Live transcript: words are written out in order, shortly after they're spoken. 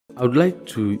I would like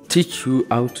to teach you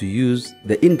how to use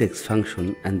the index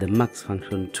function and the max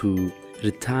function to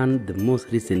return the most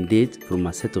recent date from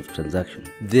a set of transactions.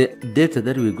 The data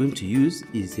that we're going to use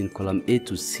is in column A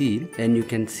to C, and you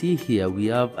can see here we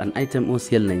have an item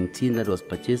OCL 19 that was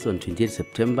purchased on 28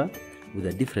 September with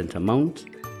a different amount,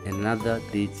 and another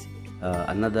date,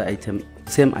 another item,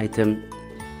 same item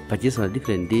purchased on a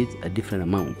different date, a different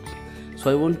amount. So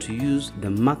I want to use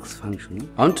the max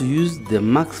function. I want to use the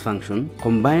max function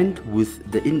combined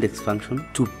with the index function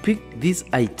to pick this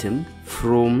item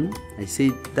from, I say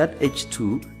that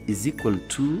H2 is equal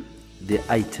to the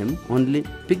item, only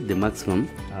pick the maximum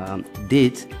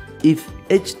date. If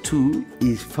H2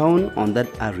 is found on that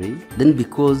array, then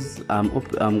because I'm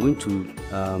going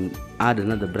to add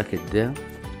another bracket there,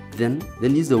 then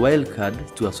use the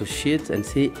wildcard to associate and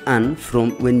say and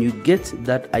from when you get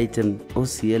that item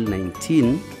OCL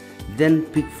 19, then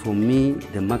pick for me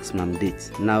the maximum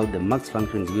date. Now the max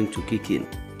function is going to kick in.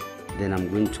 Then I'm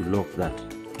going to lock that.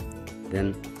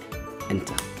 Then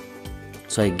enter.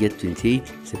 So I get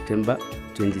 28 September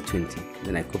 2020.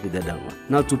 Then I copy that downward.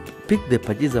 Now to pick the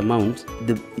purchase amount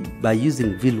by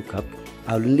using VLOOKUP,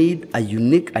 I'll need a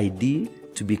unique ID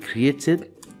to be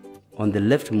created on the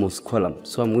leftmost column.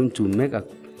 So I'm going to make a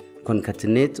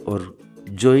concatenate or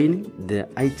join the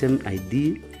item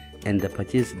ID and the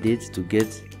purchase date to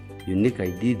get unique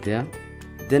ID there.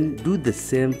 Then do the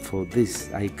same for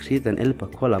this. I create an helper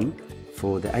column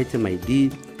for the item ID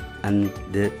and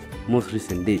the most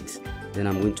recent date. Then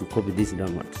I'm going to copy this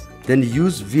downwards. Then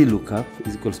use VLOOKUP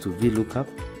is equals to VLOOKUP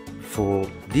for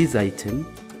this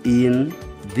item in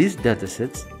this data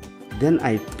set. Then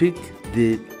I pick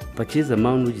the purchase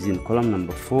amount which is in column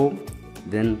number 4,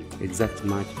 then exact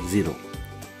match 0.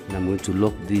 And I'm going to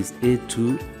lock this A2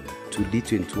 to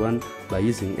D21 by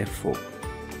using F4.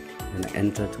 And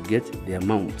enter to get the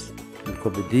amount. And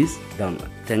copy this downward.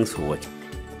 Thanks for watching.